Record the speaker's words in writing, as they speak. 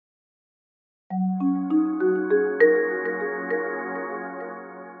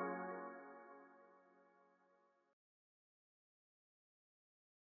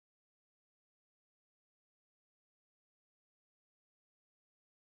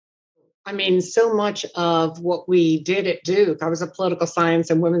I mean, so much of what we did at Duke, I was a political science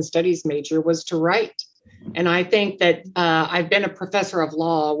and women's studies major, was to write. And I think that I've been a professor of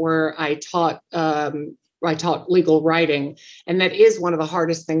law where I taught legal writing, and that is one of the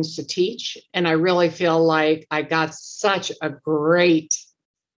hardest things to teach. And I really feel like I got such a great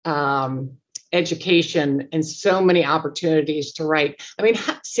education and so many opportunities to write. I mean,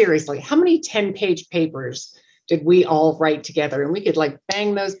 seriously, how many 10-page papers did we all write together? And we could like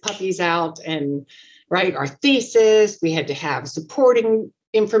bang those puppies out and write our thesis. We had to have supporting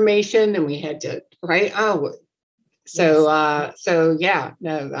information, and we had to write. So yeah,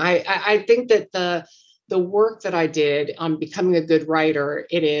 no, I think that the work that I did on becoming a good writer,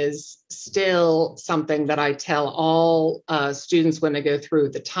 it is still something that I tell all students when they go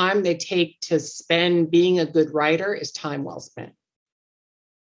through. The time they take to spend being a good writer is time well spent.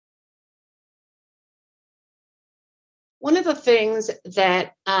 One of the things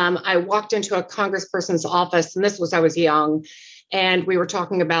that I walked into a congressperson's office, and I was young, and we were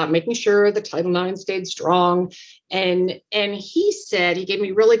talking about making sure the Title IX stayed strong. And he gave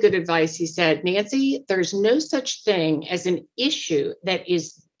me really good advice. He said, Nancy, there's no such thing as an issue that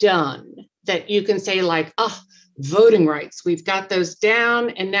is done that you can say like, oh, voting rights, we've got those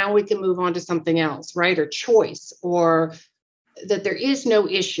down and now we can move on to something else, right? Or choice, or that there is no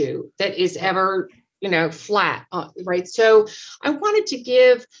issue that is ever flat, right? So I wanted to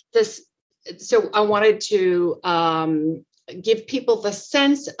give give people the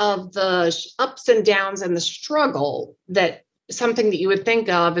sense of the ups and downs and the struggle, that something that you would think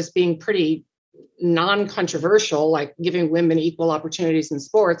of as being pretty non-controversial, like giving women equal opportunities in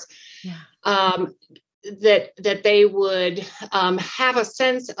sports, that they would have a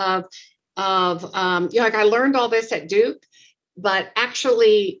sense of like I learned all this at Duke, but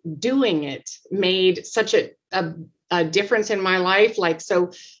actually doing it made such a difference in my life. Like,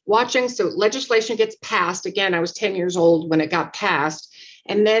 so legislation gets passed. Again, I was 10 years old when it got passed.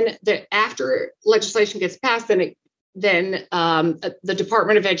 And then after legislation gets passed, then the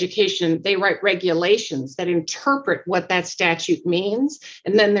Department of Education, they write regulations that interpret what that statute means.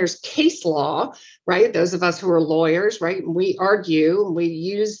 And then there's case law, right? Those of us who are lawyers, right? We argue, and we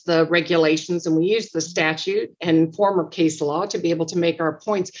use the regulations and we use the statute and former case law to be able to make our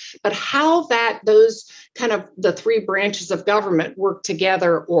points. But how those kind of the three branches of government work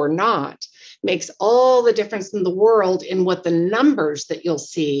together or not makes all the difference in the world in what the numbers that you'll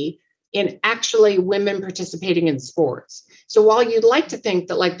see in actually women participating in sports. So while you'd like to think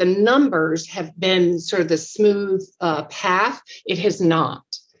that like the numbers have been sort of the smooth path, it has not.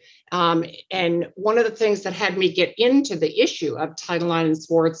 And one of the things that had me get into the issue of Title IX in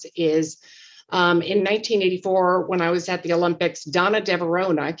sports is in 1984, when I was at the Olympics, Donna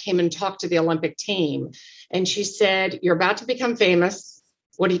Deverona came and talked to the Olympic team. And she said, "You're about to become famous.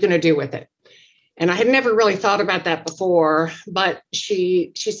 What are you going to do with it?" And I had never really thought about that before, but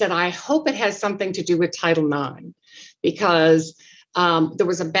she said, "I hope it has something to do with Title IX, because there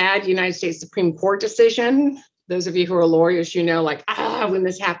was a bad United States Supreme Court decision. Those of you who are lawyers, like, when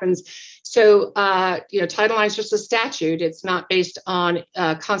this happens." So, Title IX is just a statute. It's not based on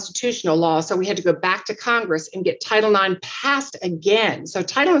constitutional law. So we had to go back to Congress and get Title IX passed again. So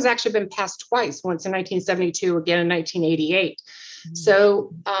Title has actually been passed twice, once in 1972, again in 1988.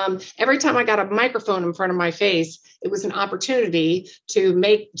 So every time I got a microphone in front of my face, it was an opportunity to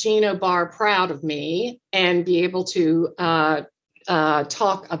make Jean O'Barr proud of me and be able to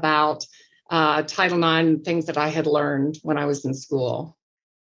talk about Title IX, things that I had learned when I was in school.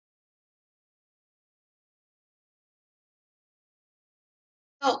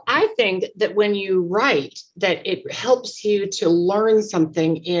 Well, I think that when you write, that it helps you to learn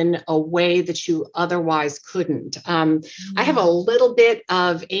something in a way that you otherwise couldn't. I have a little bit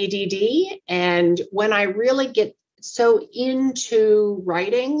of ADD, and when I really get so into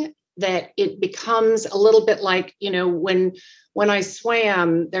writing, that it becomes a little bit like, when I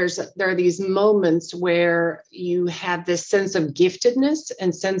swam, there are these moments where you have this sense of giftedness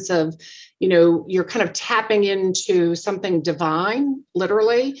and sense of, you're kind of tapping into something divine,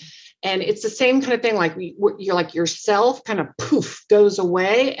 literally. And it's the same kind of thing, like you're like yourself kind of poof goes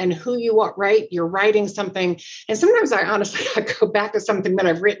away, and who you are, right? You're writing something. And sometimes I go back to something that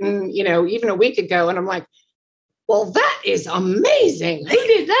I've written, even a week ago, and I'm like, well, that is amazing. Who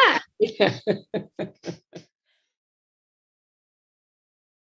did that?